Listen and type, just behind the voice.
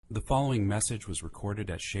The following message was recorded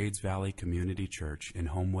at Shades Valley Community Church in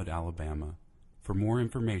Homewood, Alabama. For more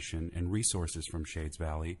information and resources from Shades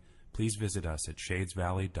Valley, please visit us at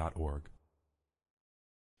shadesvalley.org.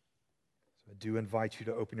 So I do invite you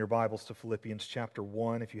to open your Bibles to Philippians chapter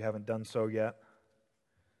 1 if you haven't done so yet.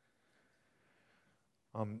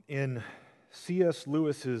 In C.S.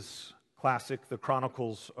 Lewis's classic, The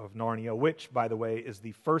Chronicles of Narnia, which, by the way, is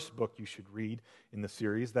the first book you should read in the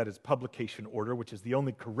series. That is publication order, which is the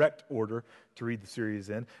only correct order to read the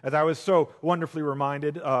series in. As I was so wonderfully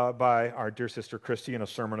reminded by our dear sister Christy in a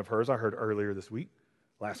sermon of hers I heard earlier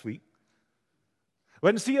last week. But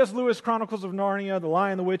in C.S. Lewis' Chronicles of Narnia, The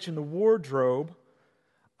Lion, the Witch, and the Wardrobe,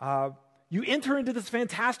 you enter into this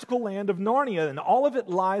fantastical land of Narnia, and all of it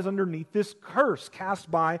lies underneath this curse cast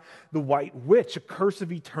by the White Witch, a curse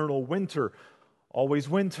of eternal winter. Always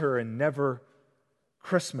winter and never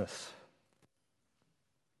Christmas.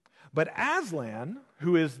 But Aslan,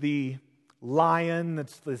 who is the lion,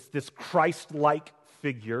 that's this Christ-like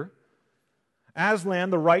figure,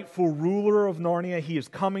 Aslan, the rightful ruler of Narnia, he is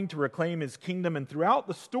coming to reclaim his kingdom, and throughout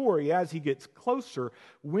the story, as he gets closer,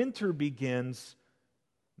 winter begins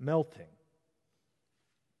melting.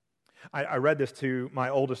 I read this to my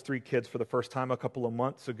oldest three kids for the first time a couple of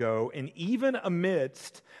months ago, and even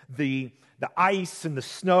amidst the ice and the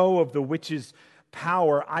snow of the witch's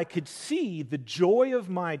power, I could see the joy of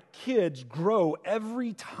my kids grow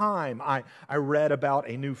every time I read about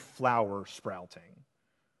a new flower sprouting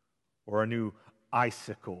or a new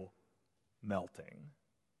icicle melting.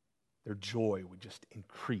 Their joy would just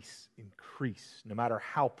increase, no matter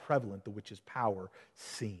how prevalent the witch's power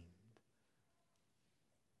seemed.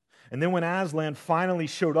 And then when Aslan finally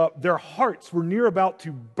showed up, their hearts were near about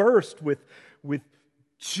to burst with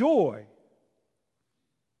joy.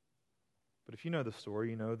 But if you know the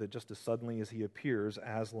story, you know that just as suddenly as he appears,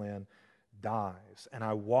 Aslan dies. And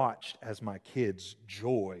I watched as my kids'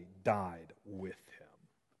 joy died with him.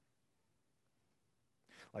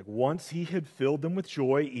 Like once he had filled them with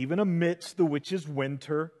joy, even amidst the witch's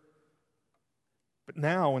winter. But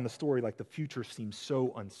now in the story, like the future seemed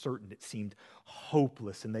so uncertain, it seemed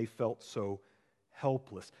hopeless, and they felt so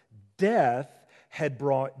helpless. Death had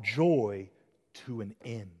brought joy to an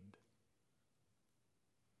end.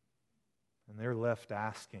 And they're left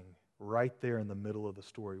asking, right there in the middle of the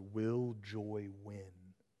story, will joy win?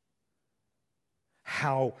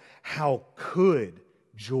 How could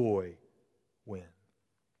joy win?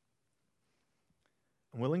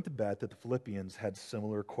 I'm willing to bet that the Philippians had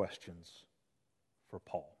similar questions for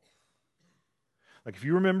Paul. Like if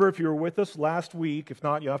you remember, if you were with us last week, if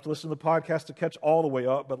not, you'll have to listen to the podcast to catch all the way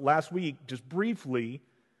up, but last week, just briefly,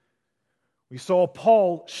 we saw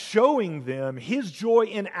Paul showing them his joy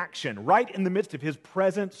in action, right in the midst of his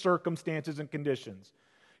present circumstances and conditions.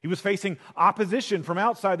 He was facing opposition from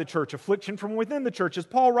outside the church, affliction from within the church. As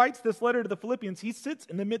Paul writes this letter to the Philippians, he sits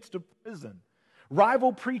in the midst of prison.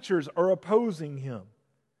 Rival preachers are opposing him.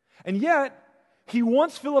 And yet, he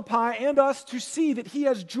wants Philippi and us to see that he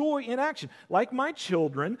has joy in action. Like my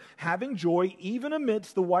children, having joy even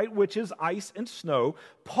amidst the white witch's ice and snow,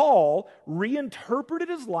 Paul reinterpreted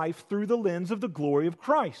his life through the lens of the glory of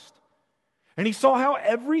Christ. And he saw how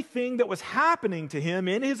everything that was happening to him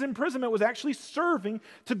in his imprisonment was actually serving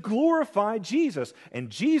to glorify Jesus. And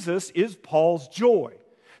Jesus is Paul's joy.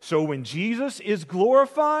 So when Jesus is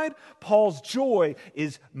glorified, Paul's joy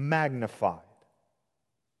is magnified.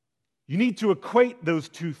 You need to equate those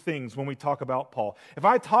two things when we talk about Paul. If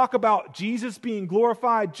I talk about Jesus being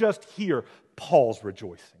glorified, just here, Paul's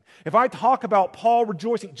rejoicing. If I talk about Paul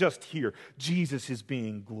rejoicing, just here, Jesus is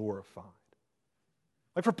being glorified.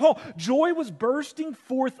 Like for Paul, joy was bursting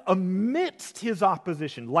forth amidst his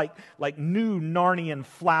opposition, like new Narnian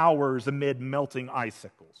flowers amid melting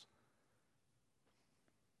icicles.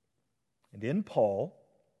 And in Paul,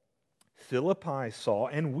 Philippi saw,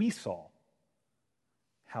 and we saw,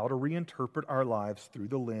 how to reinterpret our lives through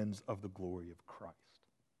the lens of the glory of Christ.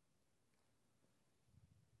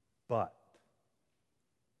 But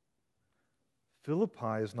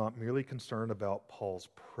Philippi is not merely concerned about Paul's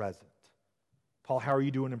present. Paul, how are you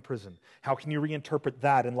doing in prison? How can you reinterpret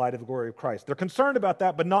that in light of the glory of Christ? They're concerned about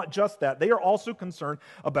that, but not just that. They are also concerned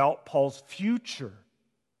about Paul's future.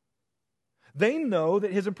 They know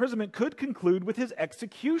that his imprisonment could conclude with his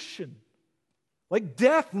execution. Like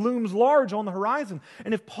death looms large on the horizon.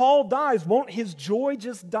 And if Paul dies, won't his joy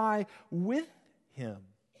just die with him?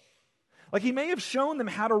 Like he may have shown them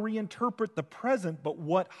how to reinterpret the present, but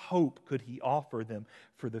what hope could he offer them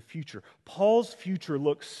for the future? Paul's future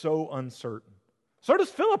looks so uncertain. So does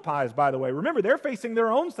Philippi's, by the way. Remember, they're facing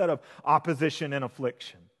their own set of opposition and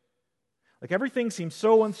affliction. Like everything seems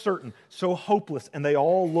so uncertain, so hopeless, and they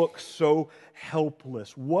all look so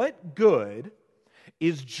helpless. What good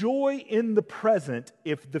is joy in the present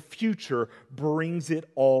if the future brings it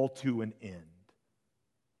all to an end?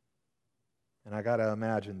 And I got to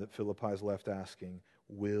imagine that Philippi's left asking,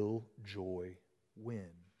 will joy win?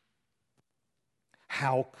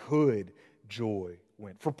 How could joy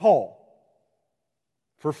win? For Paul,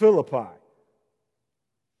 for Philippi,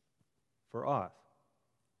 for us.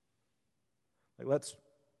 Like let's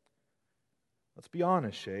be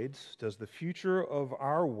honest, Shades. Does the future of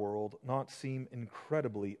our world not seem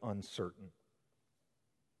incredibly uncertain?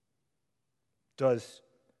 Does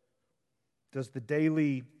the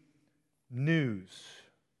daily news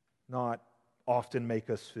not often make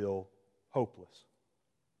us feel hopeless?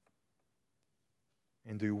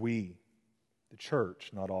 And do we, the church,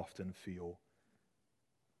 not often feel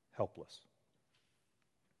helpless?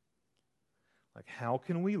 Like, how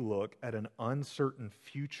can we look at an uncertain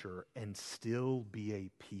future and still be a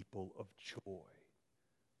people of joy?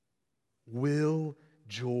 Will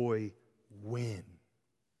joy win?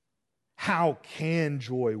 How can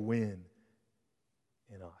joy win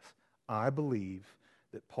in us? I believe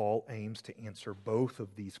that Paul aims to answer both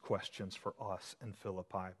of these questions for us in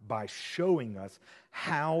Philippi by showing us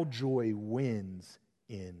how joy wins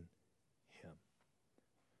in him.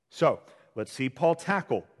 So, let's see Paul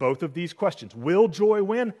tackle both of these questions. Will joy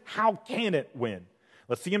win? How can it win?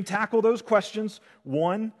 Let's see him tackle those questions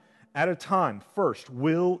one at a time. First,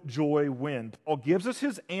 will joy win? Paul gives us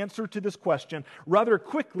his answer to this question rather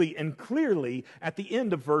quickly and clearly at the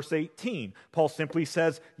end of verse 18. Paul simply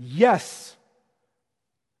says, yes,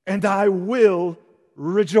 and I will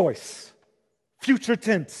rejoice. Future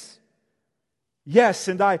tense. Yes,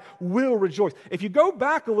 and I will rejoice. If you go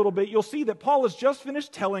back a little bit, you'll see that Paul has just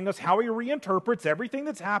finished telling us how he reinterprets everything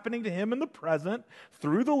that's happening to him in the present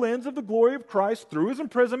through the lens of the glory of Christ, through his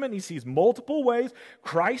imprisonment. He sees multiple ways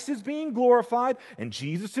Christ is being glorified, and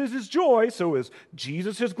Jesus is his joy. So as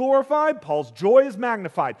Jesus is glorified, Paul's joy is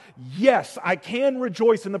magnified. Yes, I can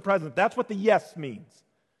rejoice in the present. That's what the yes means.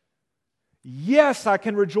 Yes, I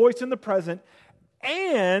can rejoice in the present,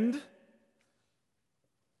 and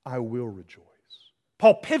I will rejoice.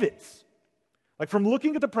 Paul pivots, like from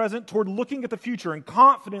looking at the present toward looking at the future, and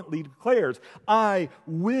confidently declares, I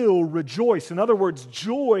will rejoice. In other words,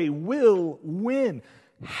 joy will win.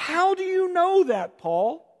 How do you know that,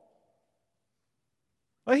 Paul?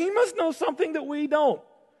 Well, he must know something that we don't.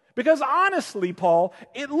 Because honestly, Paul,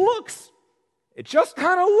 it just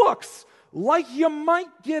kind of looks like you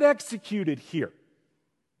might get executed here.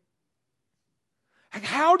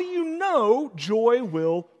 How do you know joy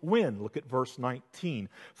will win? Look at verse 19.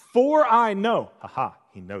 For I know,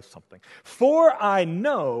 he knows something. For I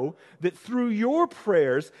know that through your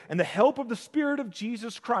prayers and the help of the Spirit of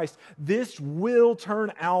Jesus Christ, this will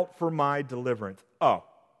turn out for my deliverance. Oh,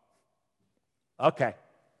 okay.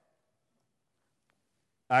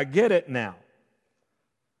 I get it now.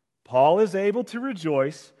 Paul is able to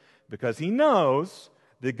rejoice because he knows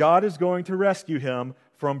that God is going to rescue him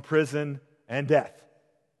from prison and death.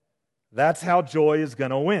 That's how joy is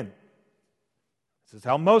going to win. This is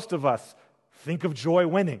how most of us think of joy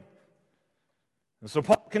winning. And so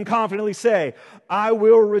Paul can confidently say, I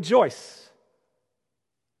will rejoice.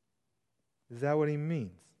 Is that what he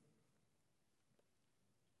means?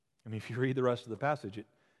 I mean, if you read the rest of the passage, it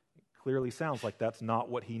clearly sounds like that's not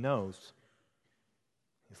what he knows.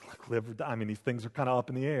 He's like, live or die. I mean, these things are kind of up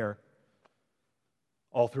in the air.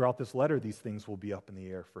 All throughout this letter, these things will be up in the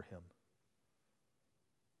air for him.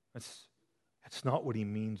 That's not what he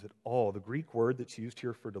means at all. The Greek word that's used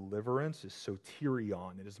here for deliverance is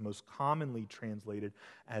soterion. It is most commonly translated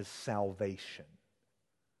as salvation.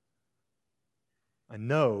 I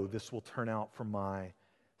know this will turn out for my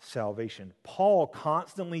salvation. Paul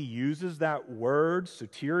constantly uses that word,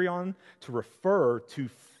 soterion, to refer to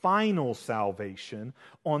final salvation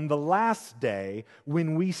on the last day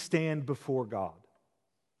when we stand before God.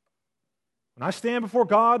 When I stand before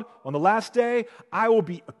God on the last day, I will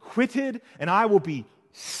be acquitted and I will be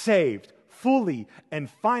saved fully and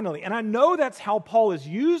finally. And I know that's how Paul is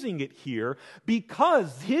using it here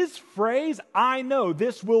because his phrase, I know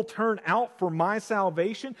this will turn out for my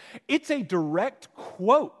salvation, it's a direct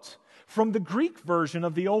quote from the Greek version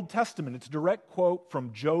of the Old Testament. It's a direct quote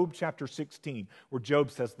from Job chapter 16, where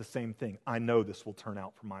Job says the same thing. I know this will turn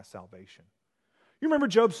out for my salvation. You remember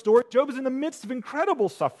Job's story? Job is in the midst of incredible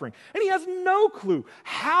suffering, and he has no clue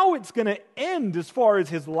how it's going to end as far as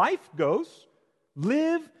his life goes.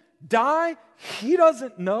 Live, die, he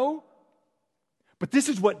doesn't know. But this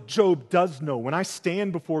is what Job does know. When I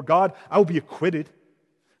stand before God, I will be acquitted.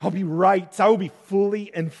 I'll be right. I will be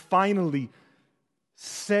fully and finally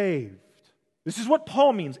saved. This is what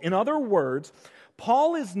Paul means. In other words,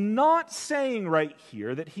 Paul is not saying right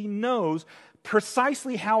here that he knows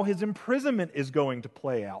precisely how his imprisonment is going to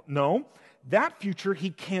play out. No, that future he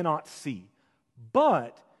cannot see.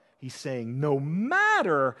 But he's saying no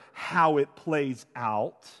matter how it plays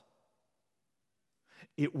out,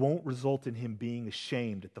 it won't result in him being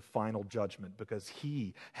ashamed at the final judgment because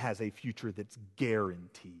he has a future that's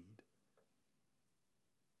guaranteed.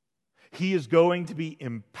 He is going to be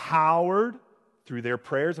empowered through their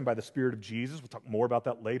prayers and by the Spirit of Jesus. We'll talk more about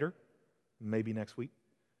that later, maybe next week.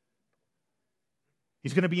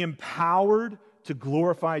 He's going to be empowered to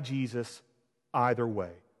glorify Jesus either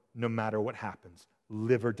way, no matter what happens,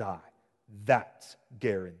 live or die. That's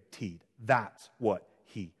guaranteed. That's what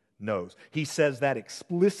he knows. He says that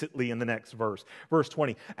explicitly in the next verse. Verse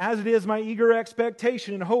 20, as it is my eager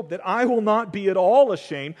expectation and hope that I will not be at all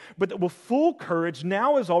ashamed, but that with full courage,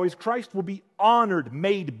 now as always, Christ will be honored,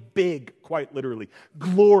 made big, quite literally,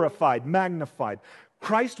 glorified, magnified.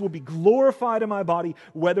 Christ will be glorified in my body,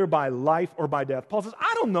 whether by life or by death. Paul says,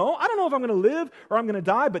 I don't know if I'm going to live or I'm going to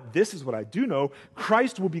die, but this is what I do know.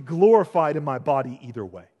 Christ will be glorified in my body either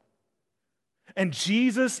way. And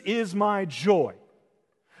Jesus is my joy.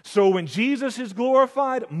 So when Jesus is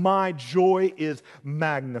glorified, my joy is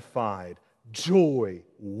magnified. Joy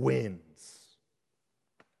wins.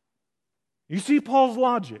 You see Paul's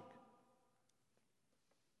logic?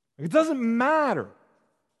 It doesn't matter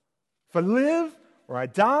if I live or I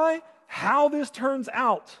die, how this turns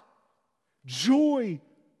out. Joy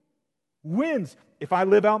wins. If I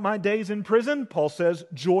live out my days in prison, Paul says,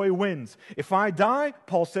 joy wins. If I die,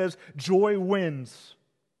 Paul says, joy wins.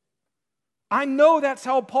 I know that's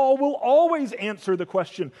how Paul will always answer the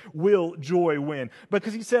question, will joy win?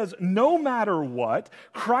 Because he says, no matter what,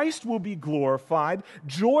 Christ will be glorified.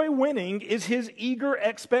 Joy winning is his eager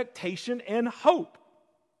expectation and hope.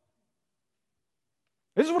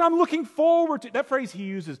 This is what I'm looking forward to. That phrase he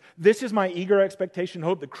uses, this is my eager expectation and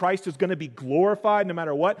hope that Christ is going to be glorified no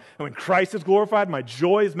matter what. And when Christ is glorified, my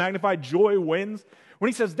joy is magnified, joy wins. When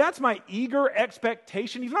he says that's my eager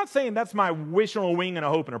expectation, he's not saying that's my wish on a wing and a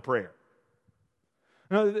hope and a prayer.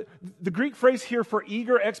 No, the Greek phrase here for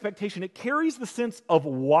eager expectation, it carries the sense of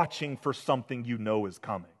watching for something you know is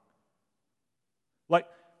coming. Like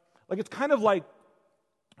it's kind of like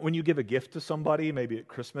when you give a gift to somebody, maybe at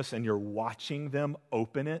Christmas, and you're watching them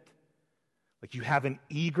open it. Like you have an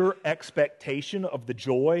eager expectation of the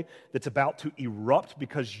joy that's about to erupt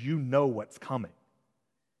because you know what's coming.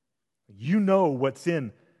 You know what's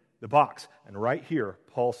in the box. And right here,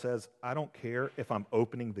 Paul says, I don't care if I'm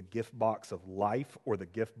opening the gift box of life or the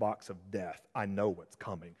gift box of death. I know what's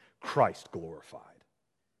coming. Christ glorified.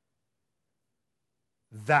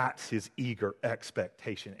 That's his eager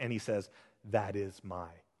expectation. And he says, that is my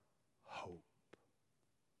hope.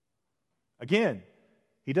 Again,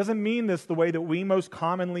 he doesn't mean this the way that we most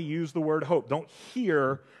commonly use the word hope. Don't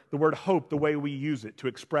hear the word hope the way we use it to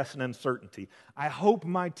express an uncertainty. I hope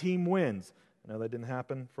my team wins. I know that didn't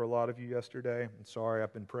happen for a lot of you yesterday. I'm sorry,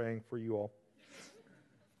 I've been praying for you all.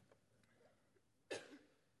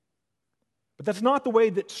 But that's not the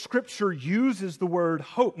way that Scripture uses the word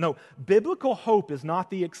hope. No, biblical hope is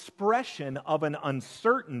not the expression of an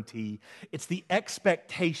uncertainty. It's the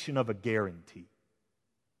expectation of a guarantee.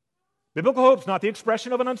 Biblical hope is not the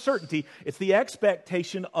expression of an uncertainty. It's the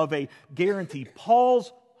expectation of a guarantee.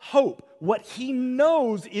 Paul's hope, what he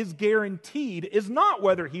knows is guaranteed, is not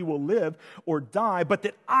whether he will live or die, but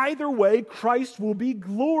that either way, Christ will be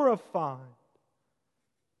glorified.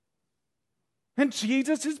 And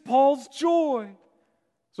Jesus is Paul's joy.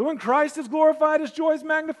 So when Christ is glorified, his joy is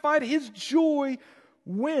magnified, his joy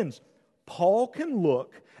wins. Paul can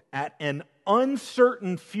look at an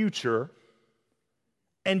uncertain future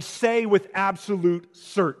and say with absolute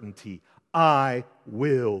certainty, I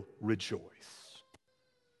will rejoice.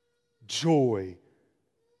 Joy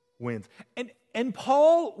wins. And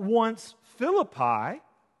Paul wants Philippi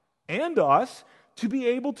and us to be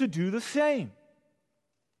able to do the same.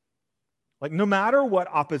 Like no matter what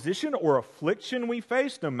opposition or affliction we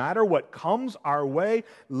face, no matter what comes our way,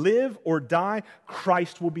 live or die,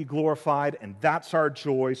 Christ will be glorified, and that's our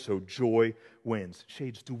joy, so joy wins.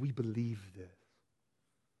 Shades, do we believe this?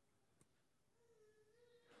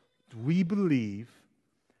 Do we believe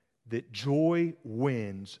that joy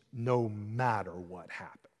wins no matter what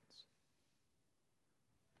happens?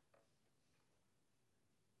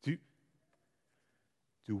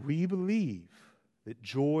 Do we believe that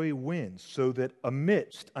joy wins so that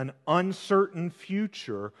amidst an uncertain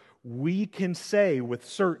future, we can say with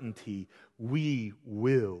certainty, we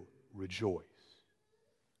will rejoice?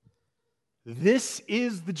 This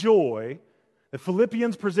is the joy that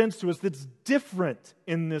Philippians presents to us that's different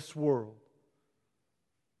in this world.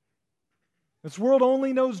 This world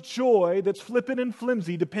only knows joy that's flippant and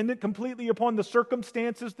flimsy, dependent completely upon the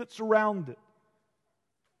circumstances that surround it.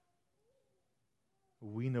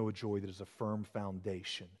 We know a joy that is a firm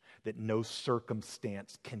foundation that no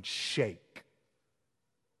circumstance can shake.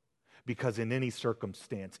 Because in any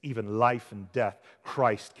circumstance, even life and death,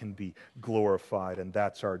 Christ can be glorified, and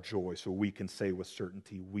that's our joy. So we can say with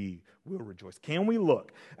certainty, we will rejoice. Can we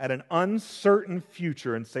look at an uncertain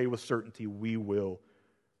future and say with certainty, we will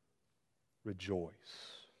rejoice?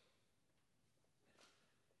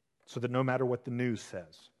 So that no matter what the news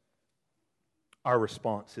says, our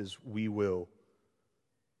response is, we will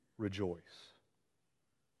rejoice.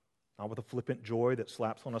 Not with a flippant joy that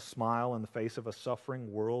slaps on a smile in the face of a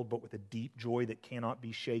suffering world, but with a deep joy that cannot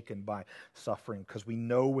be shaken by suffering, because we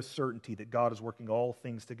know with certainty that God is working all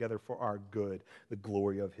things together for our good, the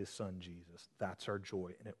glory of His Son, Jesus. That's our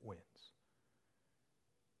joy, and it wins.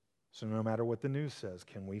 So no matter what the news says,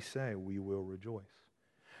 can we say we will rejoice?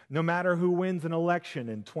 No matter who wins an election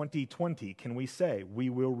in 2020, can we say we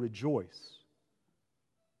will rejoice?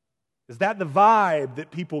 Is that the vibe that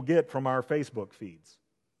people get from our Facebook feeds?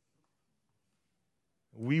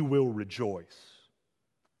 We will rejoice.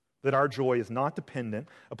 That our joy is not dependent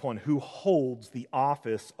upon who holds the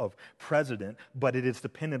office of president, but it is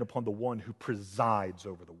dependent upon the one who presides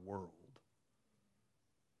over the world.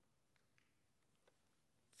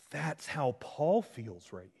 That's how Paul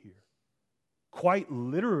feels right here. Quite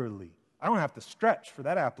literally. I don't have to stretch for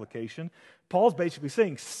that application. Paul's basically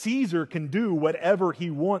saying Caesar can do whatever he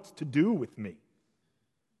wants to do with me.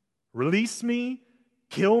 Release me,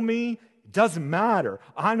 kill me, it doesn't matter.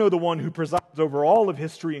 I know the one who presides over all of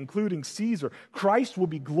history, including Caesar. Christ will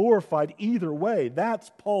be glorified either way.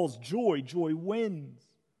 That's Paul's joy. Joy wins.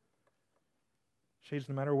 Shades,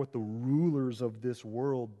 no matter what the rulers of this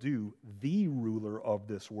world do, the ruler of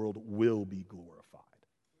this world will be glorified.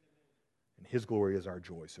 And His glory is our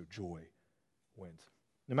joy, so joy wins.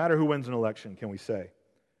 No matter who wins an election, can we say,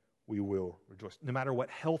 we will rejoice? No matter what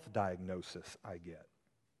health diagnosis I get,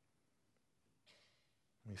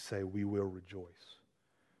 we say, we will rejoice.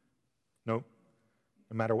 No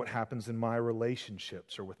matter what happens in my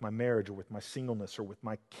relationships or with my marriage or with my singleness or with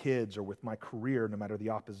my kids or with my career, no matter the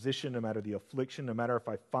opposition, no matter the affliction, no matter if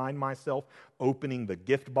I find myself opening the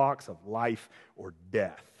gift box of life or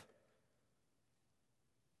death,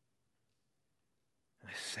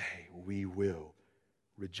 I say, we will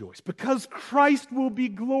rejoice. Because Christ will be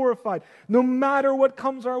glorified no matter what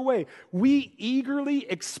comes our way. We eagerly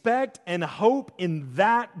expect and hope in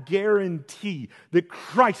that guarantee that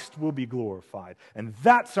Christ will be glorified. And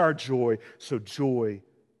that's our joy, so joy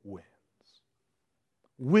wins.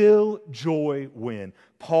 Will joy win?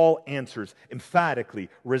 Paul answers emphatically,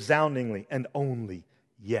 resoundingly, and only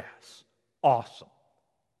yes. Awesome.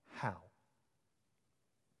 How?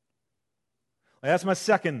 That's my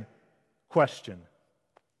second question.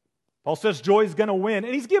 Paul says joy is going to win,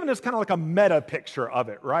 and he's given us kind of like a meta picture of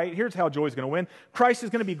it, right? Here's how joy is going to win. Christ is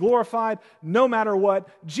going to be glorified no matter what.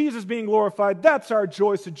 Jesus being glorified, that's our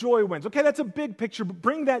joy, so joy wins. Okay, that's a big picture, but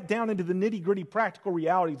bring that down into the nitty-gritty practical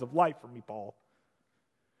realities of life for me, Paul.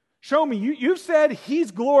 Show me, you've said He's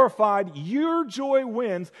glorified, your joy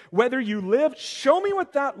wins. Whether you live, show me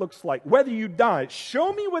what that looks like. Whether you die,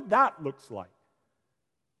 show me what that looks like.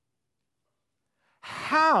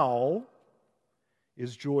 How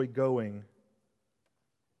is joy going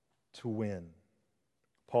to win?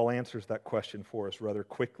 Paul answers that question for us rather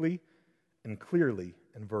quickly and clearly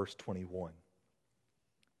in verse 21.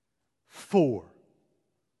 For.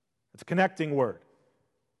 It's a connecting word.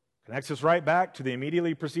 Connects us right back to the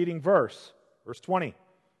immediately preceding verse, verse 20, where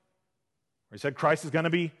he said Christ is going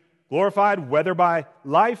to be glorified whether by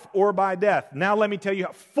life or by death. Now let me tell you,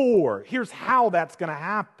 here's how that's going to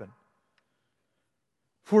happen.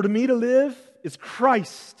 For to me to live is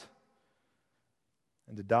Christ,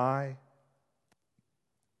 and to die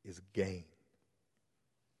is gain.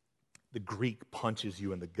 The Greek punches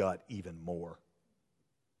you in the gut even more.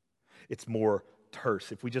 It's more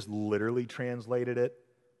terse. If we just literally translated it,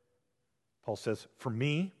 Paul says, for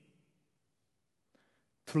me,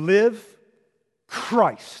 to live,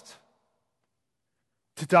 Christ.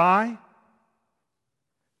 To die,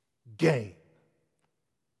 gain.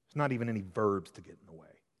 There's not even any verbs to get in the way.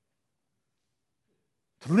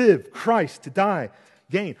 To live, Christ. To die,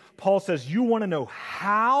 gain. Paul says, you want to know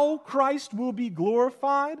how Christ will be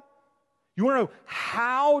glorified? You want to know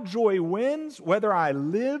how joy wins, whether I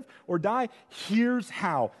live or die? Here's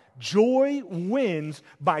how. Joy wins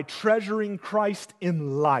by treasuring Christ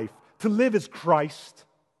in life. To live is Christ.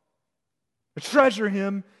 To treasure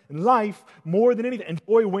Him and life more than anything. And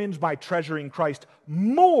joy wins by treasuring Christ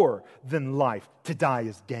more than life. To die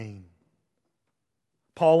is gain.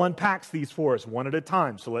 Paul unpacks these for us one at a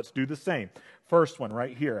time, so let's do the same. First one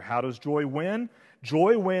right here. How does joy win?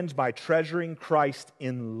 Joy wins by treasuring Christ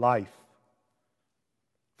in life.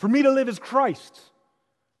 For me to live is Christ.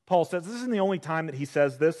 Paul says, this isn't the only time that he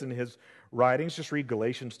says this in his writings. Just read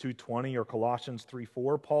Galatians 2:20 or Colossians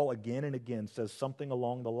 3:4. Paul again and again says something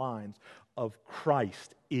along the lines of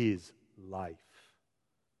Christ is life.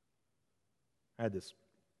 I had this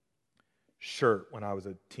shirt when I was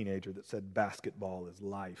a teenager that said basketball is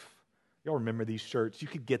life. Y'all remember these shirts? You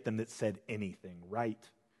could get them that said anything, right?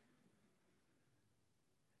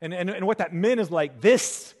 And what that meant is like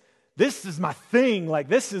this is my thing. Like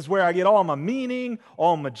this is where I get all my meaning,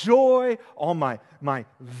 all my joy, all my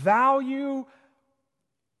value.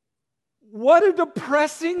 What a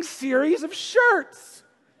depressing series of shirts.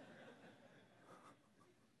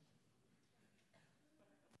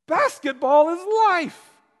 Basketball is life.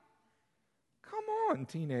 Come on,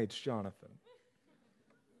 teenage Jonathan.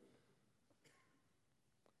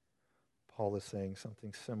 Paul is saying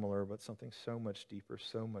something similar, but something so much deeper,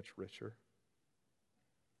 so much richer.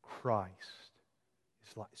 Christ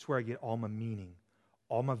is life. It's where I get all my meaning,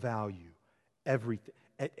 all my value, everything.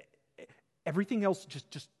 Everything else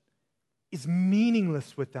just is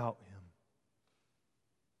meaningless without Him.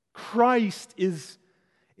 Christ is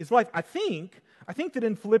life. I think that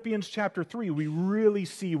in Philippians chapter 3, we really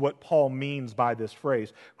see what Paul means by this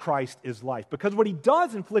phrase, Christ is life. Because what he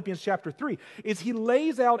does in Philippians chapter 3 is he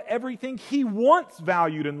lays out everything he once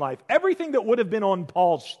valued in life, everything that would have been on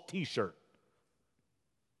Paul's t-shirt.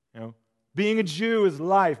 You know, being a Jew is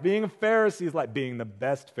life. Being a Pharisee is life. Being the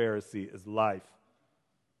best Pharisee is life.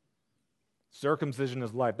 Circumcision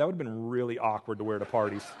is life. That would have been really awkward to wear to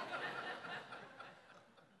parties.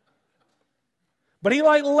 But he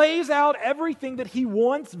lays out everything that he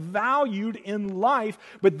once valued in life.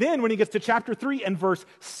 But then when he gets to chapter 3 and verse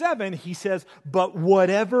 7, he says, but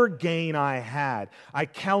whatever gain I had, I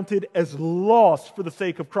counted as loss for the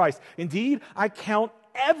sake of Christ. Indeed, I count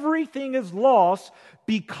everything as loss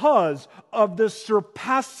because of the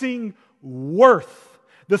surpassing worth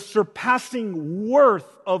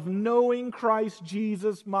of knowing Christ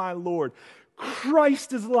Jesus my Lord.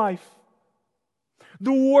 Christ is life.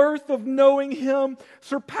 The worth of knowing Him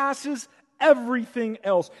surpasses everything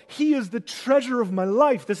else. He is the treasure of my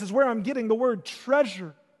life. This is where I'm getting the word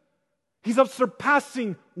treasure. He's of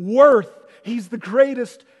surpassing worth. He's the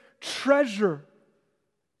greatest treasure.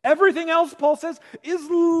 Everything else, Paul says, is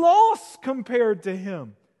loss compared to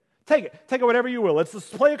Him. Take it whatever you will. Let's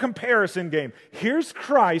play a comparison game. Here's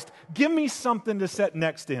Christ. Give me something to set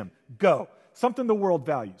next to Him. Go. Something the world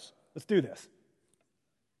values. Let's do this.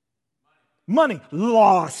 Money,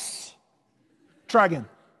 loss. Try again.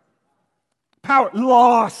 Power,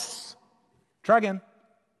 loss. Try again.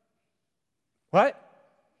 What?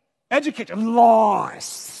 Education,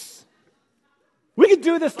 loss. We could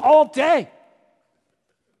do this all day.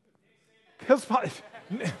 Because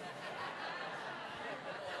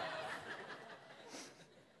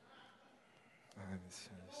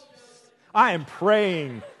I am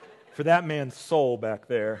praying for that man's soul back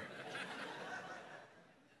there.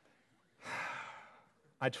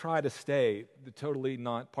 I try to stay totally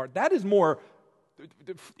not part. That is more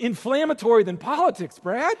inflammatory than politics,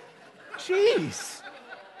 Brad. Jeez.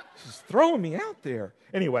 Just throwing me out there.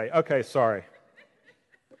 Anyway, okay, sorry.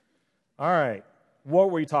 All right. What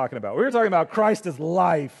were we talking about? We were talking about Christ as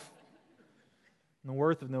life. And the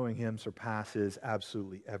worth of knowing Him surpasses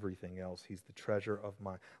absolutely everything else. He's the treasure of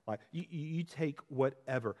my life. You take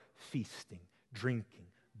whatever, feasting, drinking,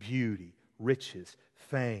 beauty, riches,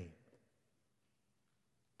 fame.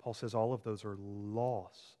 Paul says all of those are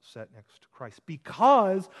loss set next to Christ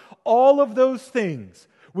because all of those things,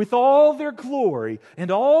 with all their glory and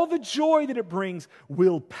all the joy that it brings,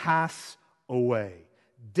 will pass away.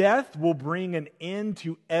 Death will bring an end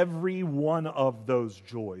to every one of those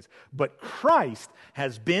joys. But Christ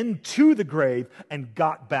has been to the grave and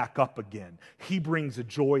got back up again. He brings a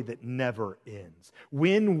joy that never ends.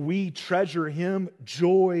 When we treasure Him,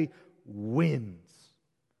 joy wins.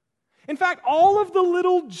 In fact, all of the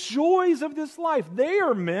little joys of this life, they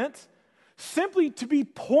are meant simply to be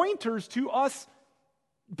pointers for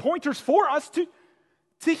us to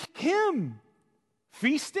Him.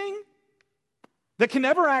 Feasting that can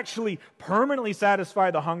never actually permanently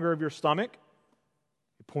satisfy the hunger of your stomach.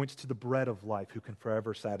 It points to the bread of life who can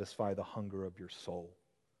forever satisfy the hunger of your soul.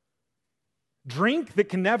 Drink that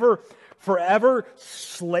can never forever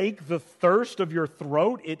slake the thirst of your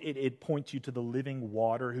throat. It points you to the living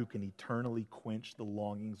water who can eternally quench the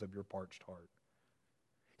longings of your parched heart.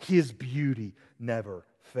 His beauty never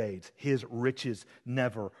fades. His riches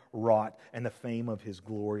never rot. And the fame of His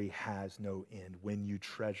glory has no end. When you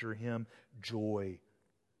treasure Him, joy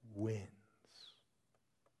wins.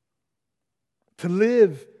 To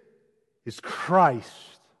live is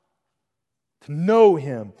Christ. To know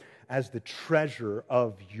Him as the treasure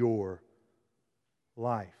of your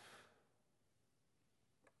life.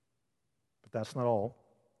 But that's not all.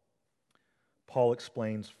 Paul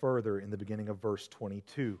explains further in the beginning of verse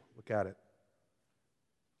 22. Look at it.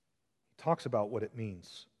 He talks about what it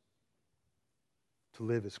means to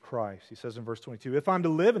live as Christ. He says in verse 22, if I'm to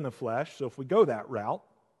live in the flesh, so if we go that route,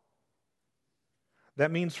 that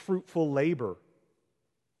means fruitful labor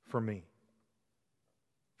for me.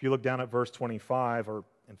 If you look down at verse 25, or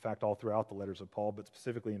in fact all throughout the letters of Paul, but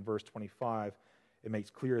specifically in verse 25, it makes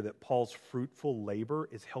clear that Paul's fruitful labor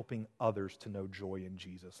is helping others to know joy in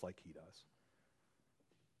Jesus like he does.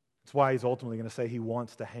 That's why he's ultimately going to say he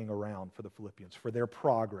wants to hang around for the Philippians, for their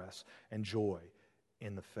progress and joy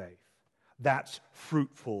in the faith. That's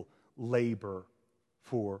fruitful labor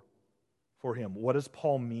for him. What does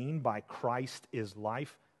Paul mean by Christ is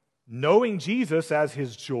life? Knowing Jesus as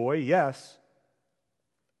his joy, yes,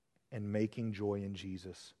 and making joy in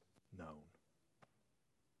Jesus known.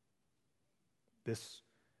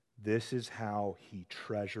 This is how he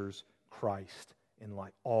treasures Christ in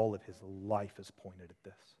life. All of his life is pointed at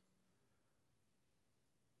this.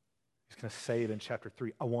 He's going to say it in chapter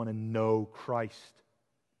 3. I want to know Christ.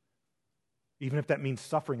 Even if that means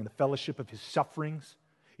suffering in the fellowship of his sufferings,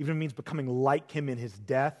 even if it means becoming like him in his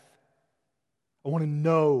death, I want to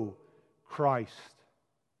know Christ.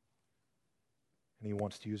 And he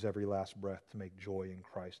wants to use every last breath to make joy in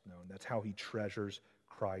Christ known. That's how he treasures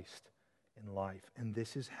Christ in life. And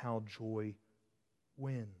this is how joy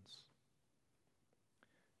wins.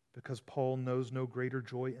 Because Paul knows no greater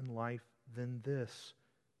joy in life than this.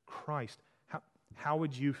 Christ. How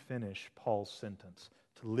would you finish Paul's sentence?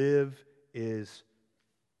 To live is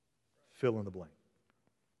fill in the blank.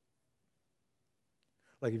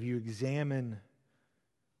 Like if you examine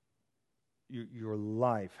your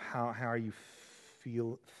life, how are you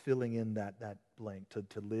filling in that blank?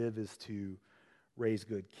 To live is to raise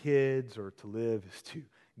good kids, or to live is to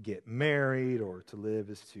get married, or to live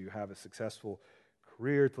is to have a successful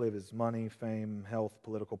career, to live is money, fame, health,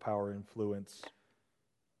 political power, influence.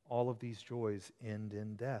 All of these joys end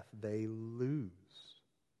in death. They lose.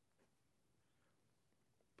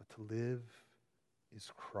 But to live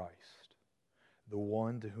is Christ, the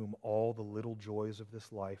one to whom all the little joys of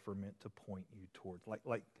this life are meant to point you towards.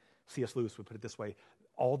 Like C.S. Lewis would put it this way,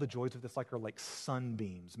 all the joys of this life are like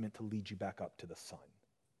sunbeams meant to lead you back up to the sun.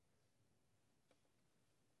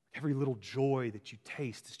 Every little joy that you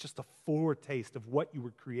taste is just a foretaste of what you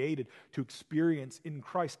were created to experience in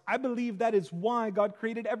Christ. I believe that is why God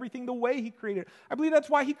created everything the way He created it. I believe that's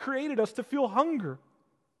why He created us to feel hunger.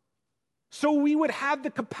 So we would have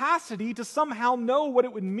the capacity to somehow know what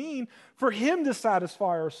it would mean for Him to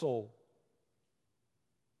satisfy our soul.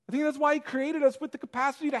 I think that's why He created us with the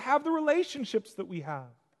capacity to have the relationships that we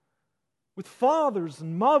have with fathers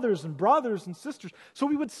and mothers and brothers and sisters, so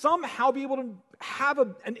we would somehow be able to have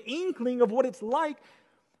an inkling of what it's like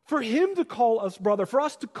for Him to call us brother, for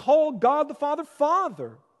us to call God the Father,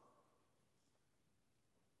 Father.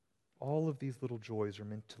 All of these little joys are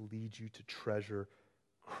meant to lead you to treasure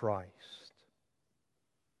Christ.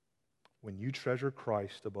 When you treasure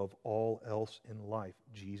Christ above all else in life,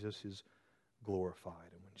 Jesus is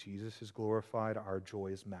glorified. And when Jesus is glorified, our joy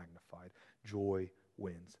is magnified. Joy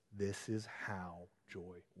wins. This is how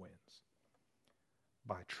joy wins.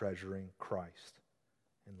 By treasuring Christ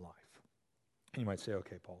in life. And you might say,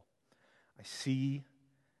 okay, Paul, I see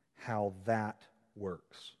how that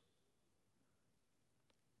works.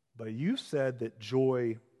 But you said that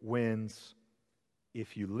joy wins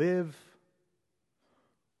if you live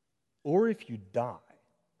or if you die.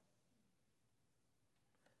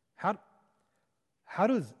 How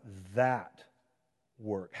does that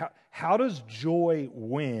work? How does joy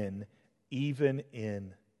win even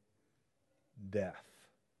in death?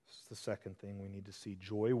 This is the second thing we need to see.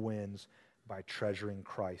 Joy wins by treasuring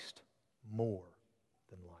Christ more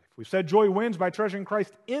than life. We've said joy wins by treasuring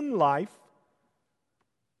Christ in life.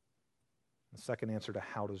 The second answer to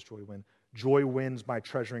how does joy win? Joy wins by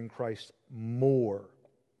treasuring Christ more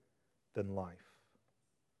than life.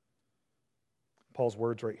 Paul's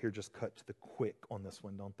words right here just cut to the quick on this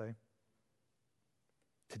one, don't they?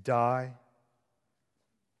 To die,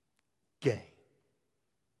 gain.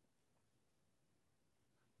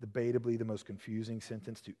 Debatably the most confusing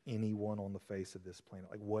sentence to anyone on the face of this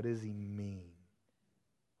planet. Like, what does he mean?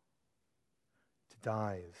 To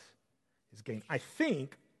die is gain. I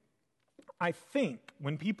think I think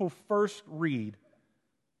when people first read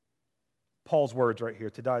Paul's words right here,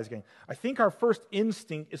 to die is gain, I think our first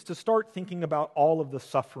instinct is to start thinking about all of the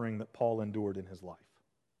suffering that Paul endured in his life.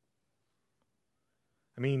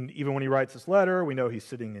 I mean, even when he writes this letter, we know he's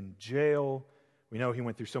sitting in jail. We know he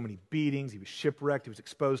went through so many beatings. He was shipwrecked. He was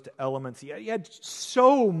exposed to elements. He had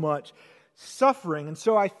so much suffering. And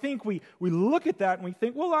so I think we look at that and we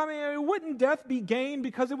think, well, I mean, wouldn't death be gain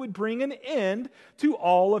because it would bring an end to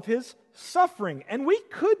all of his suffering? And we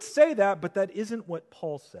could say that, but that isn't what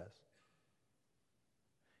Paul says.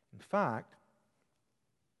 In fact,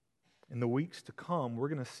 in the weeks to come, we're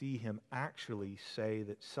going to see him actually say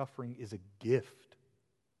that suffering is a gift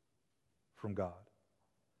from God.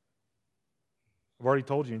 I've already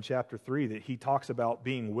told you in chapter 3 that he talks about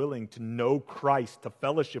being willing to know Christ, to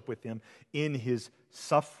fellowship with him in his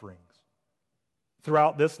sufferings.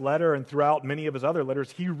 Throughout this letter and throughout many of his other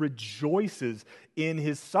letters, he rejoices in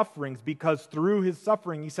his sufferings because through his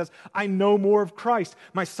suffering, he says, I know more of Christ.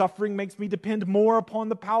 My suffering makes me depend more upon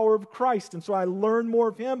the power of Christ. And so I learn more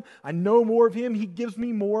of him. I know more of him. He gives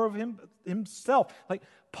me more of himself. Like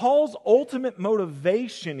Paul's ultimate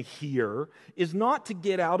motivation here is not to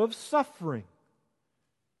get out of suffering.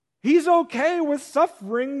 He's okay with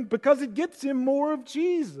suffering because it gets him more of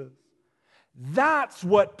Jesus. That's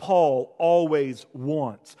what Paul always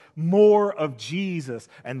wants, more of Jesus.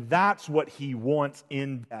 And that's what he wants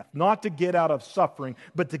in death. Not to get out of suffering,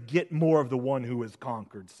 but to get more of the one who has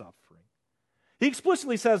conquered suffering. He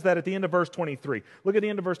explicitly says that at the end of verse 23. Look at the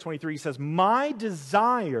end of verse 23. He says, my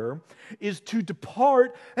desire is to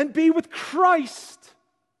depart and be with Christ.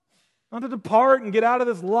 Not to depart and get out of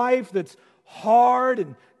this life that's hard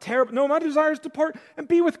and terrible. No, my desire is to depart and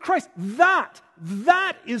be with Christ. That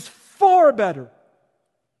is far better.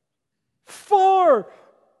 Far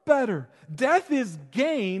better. Death is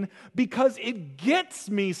gain because it gets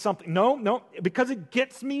me something. No, because it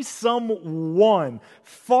gets me someone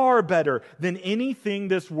far better than anything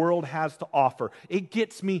this world has to offer. It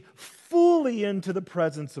gets me fully into the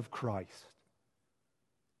presence of Christ.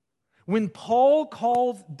 When Paul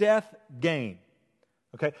calls death gain,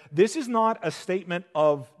 okay, this is not a statement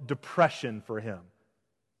of depression for him.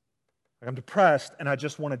 Like, I'm depressed and I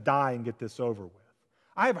just want to die and get this over with.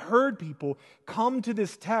 I have heard people come to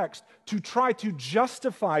this text to try to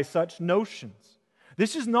justify such notions.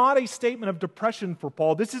 This is not a statement of depression for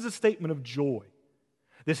Paul. This is a statement of joy.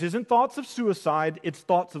 This isn't thoughts of suicide, it's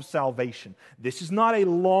thoughts of salvation. This is not a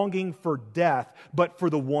longing for death, but for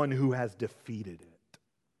the one who has defeated it.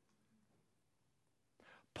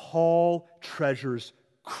 Paul treasures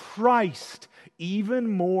Christ even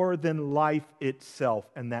more than life itself,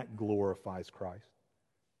 and that glorifies Christ.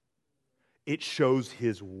 It shows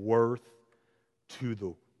his worth to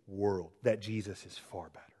the world, that Jesus is far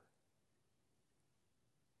better.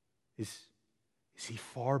 Is he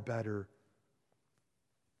far better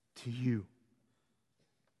to you?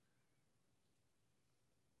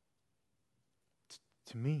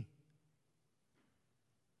 To me?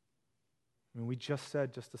 I mean, we just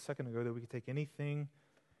said just a second ago that we could take anything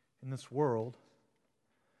in this world,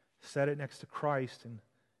 set it next to Christ, and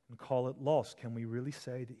call it lost. Can we really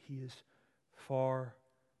say that he is far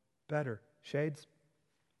better? Shades,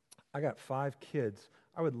 I got 5 kids.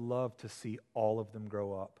 I would love to see all of them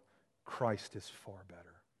grow up. Christ is far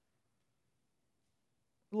better.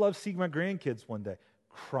 I'd love to see my grandkids one day.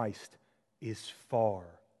 Christ is far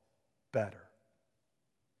better.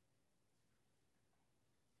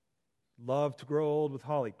 Love to grow old with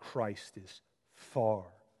Holly. Christ is far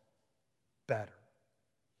better.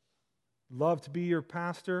 Love to be your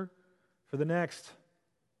pastor for the next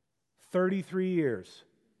 33 years.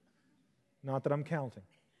 Not that I'm counting.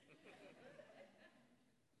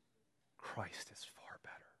 Christ is far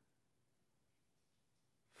better.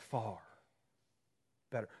 Far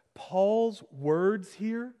better. Paul's words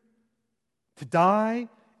here, to die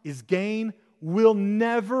is gain, will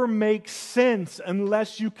never make sense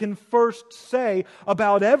unless you can first say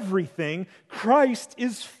about everything, Christ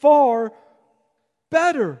is far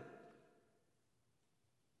better.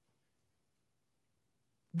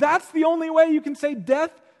 That's the only way you can say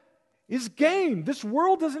death is gain. This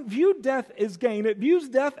world doesn't view death as gain. It views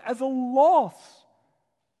death as a loss.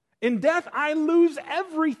 In death, I lose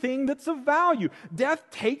everything that's of value.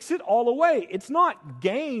 Death takes it all away. It's not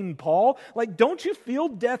gain, Paul. Like, don't you feel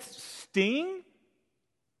death's sting?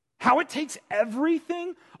 How it takes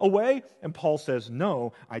everything away? And Paul says,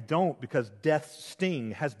 no, I don't, because death's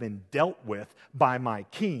sting has been dealt with by my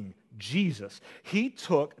King, Jesus. He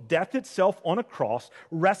took death itself on a cross,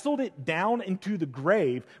 wrestled it down into the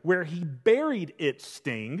grave where he buried its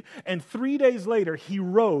sting, and 3 days later he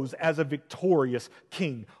rose as a victorious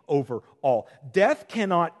king over all. Death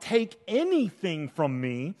cannot take anything from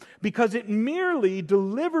me because it merely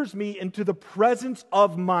delivers me into the presence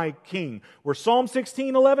of my King. Where Psalm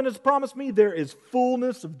 16:11 has promised me, there is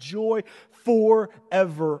fullness of joy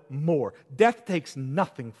forevermore. Death takes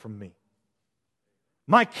nothing from me.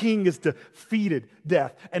 My King has defeated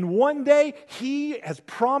death. And one day, He has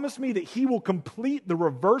promised me that He will complete the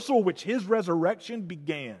reversal which His resurrection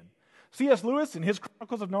began. C.S. Lewis, in his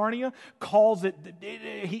Chronicles of Narnia, calls it,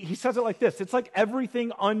 he says it like this: it's like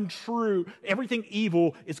everything untrue, everything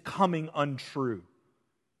evil is coming untrue.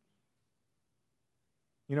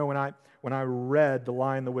 You know, when I read The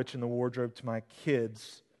Lion, the Witch, and the Wardrobe to my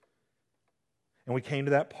kids, and we came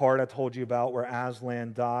to that part I told you about where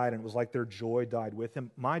Aslan died, and it was like their joy died with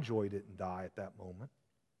him. My joy didn't die at that moment.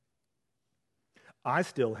 I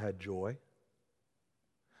still had joy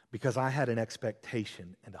because I had an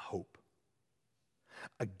expectation and a hope,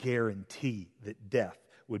 a guarantee that death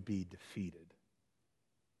would be defeated.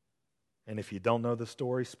 And if you don't know the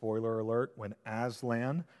story, spoiler alert, when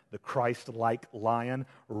Aslan, the Christ-like lion,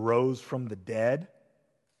 rose from the dead,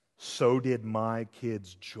 so did my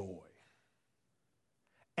kids' joy.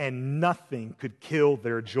 And nothing could kill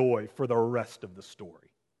their joy for the rest of the story.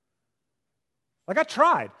 Like I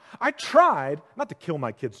tried, not to kill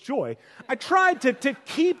my kids' joy, I tried to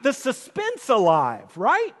keep the suspense alive,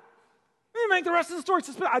 right? Make the rest of the story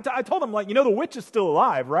suspense. I told them, the witch is still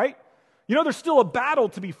alive, right? There's still a battle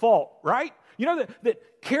to be fought, right?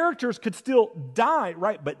 That characters could still die,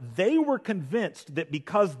 right? But they were convinced that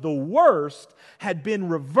because the worst had been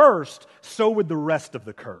reversed, so would the rest of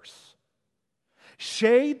the curse.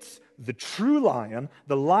 Shades, the true lion,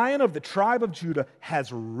 the Lion of the tribe of Judah,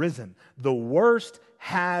 has risen. The worst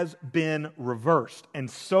has been reversed, and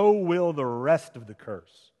so will the rest of the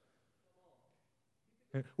curse.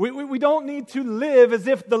 We don't need to live as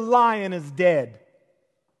if the lion is dead.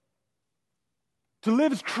 To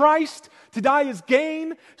live is Christ, to die is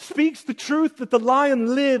gain, speaks the truth that the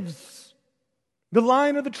lion lives. The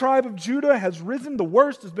Lion of the tribe of Judah has risen, the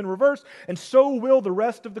worst has been reversed, and so will the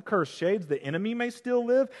rest of the curse. Shades, the enemy may still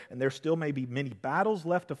live, and there still may be many battles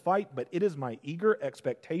left to fight, but it is my eager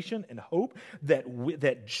expectation and hope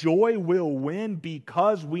that joy will win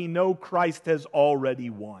because we know Christ has already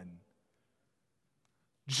won.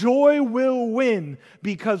 Joy will win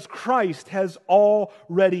because Christ has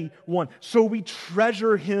already won. So we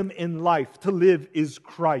treasure Him in life. To live is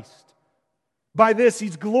Christ. By this,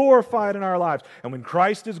 He's glorified in our lives. And when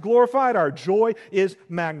Christ is glorified, our joy is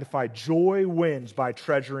magnified. Joy wins by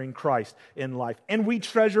treasuring Christ in life. And we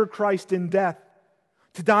treasure Christ in death.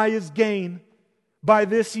 To die is gain. By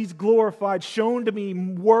this He's glorified, shown to be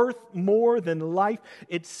worth more than life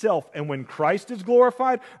itself. And when Christ is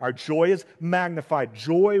glorified, our joy is magnified.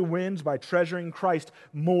 Joy wins by treasuring Christ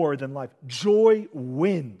more than life. Joy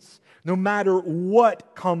wins no matter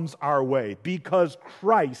what comes our way, because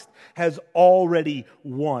Christ has already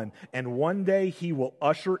won. And one day He will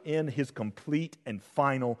usher in His complete and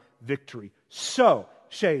final victory. So,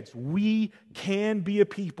 Shades, we can be a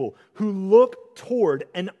people who look toward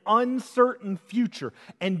an uncertain future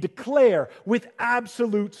and declare with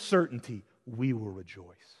absolute certainty, we will rejoice.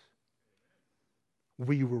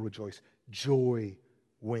 We will rejoice. Joy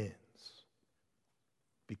wins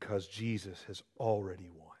because Jesus has already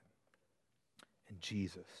won. And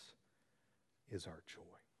Jesus is our joy.